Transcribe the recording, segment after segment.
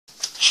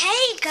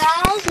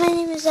Guys, my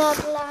name is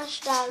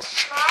Abhilash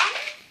Dalswan.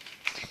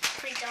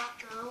 Pretty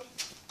dark now.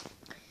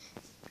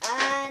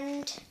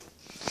 And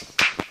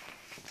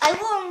I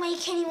won't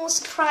make any more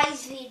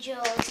surprise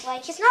videos.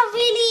 Like, it's not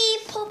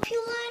really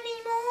popular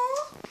anymore.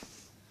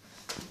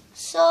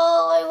 So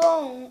I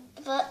won't.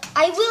 But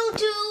I will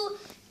do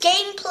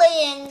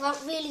gameplaying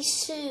really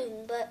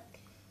soon. But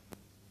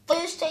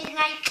first I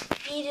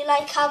need to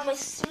have my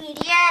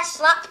 3DS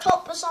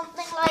laptop or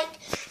something. Like,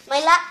 my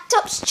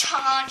laptop's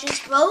charger's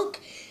broke.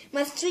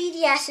 My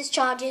 3DS's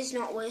charger is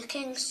not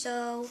working,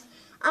 so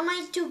I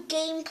might do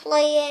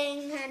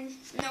gameplaying and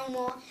no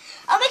more.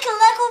 I'll make a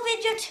Lego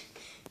video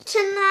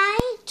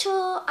tonight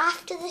or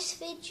after this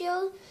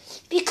video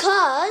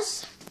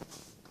because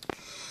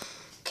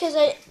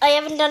I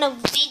haven't done a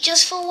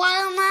videos for a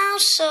while now.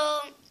 So,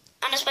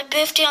 and it's my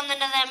birthday on the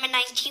November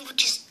 19th,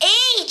 which is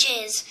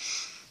ages.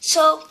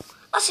 So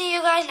I'll see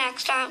you guys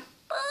next time.